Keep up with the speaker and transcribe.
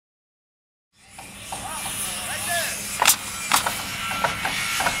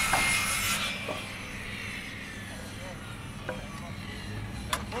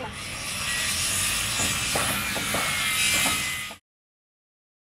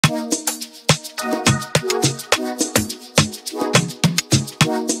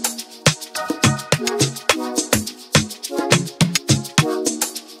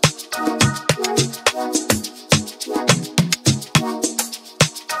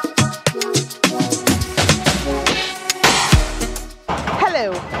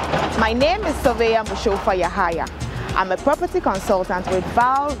Hello, my name is Surveyor Mushofa Yahaya. I'm a property consultant with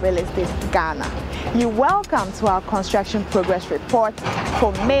Vall Real Estate, Ghana. You're welcome to our construction progress report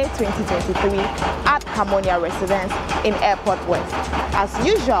for May 2023 at Harmonia Residences in Airport West. As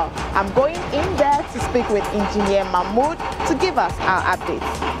usual, I'm going in there to speak with Engineer Mahmoud to give us our updates.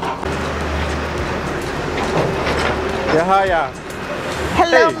 Yahaya.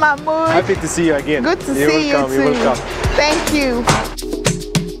 Hello, hey, Mahmoud. Happy to see you again. Good to see you too. You're welcome. Thank you.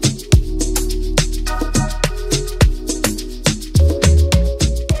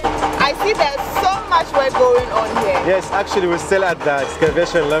 I see there's so much work going on here. Yes, actually we're still at the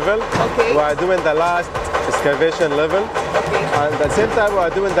excavation level. Okay. We are doing the last excavation level. Okay. And at the same time we are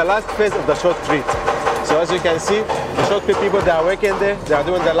doing the last phase of the shotcrete. So as you can see, the shotcrete people, they are working there. They are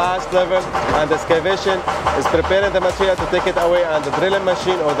doing the last level, and the excavation is preparing the material to take it away, and the drilling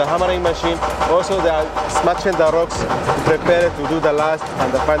machine or the hammering machine, also they are smashing the rocks to prepare it to do the last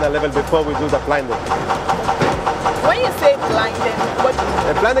and the final level before we do the blinding. When you say blinding, what do you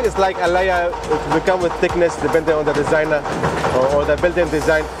mean? The blinding is like a layer. It will become with thickness depending on the designer or the building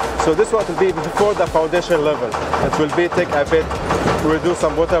design. So this one will be before the foundation level. It will be take a bit. We'll do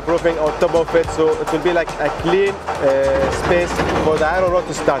some waterproofing on top of it, so it will be like a clean space for the iron rod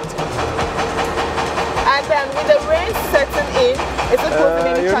to start. And then with the rain setting in, is it posing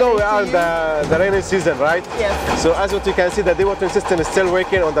any you know we are challenge to in the rainy season, right? Yes. So as what you can see, the dewatering system is still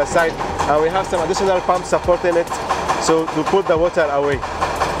working on the side, and we have some additional pumps supporting it, so to put the water away.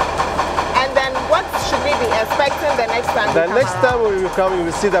 And then what should we be expecting the next time? The next time we will come, you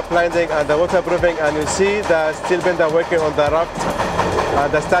will see the blinding and the waterproofing, and you see the steel bender working on the raft,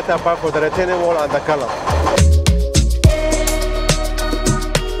 and the starter part for the retaining wall and the column.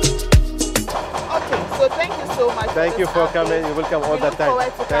 Okay, so thank you so much. Thank you for coming. You're welcome all the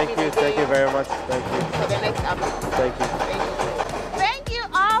time. Thank you very much. Thank you. For the next update. Thank you. Thank you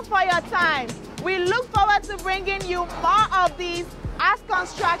all for your time. We look forward to bringing you more of these as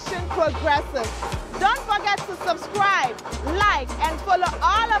construction progresses. Don't forget to subscribe, like, and follow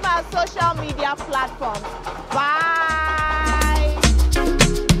all of our social media platforms.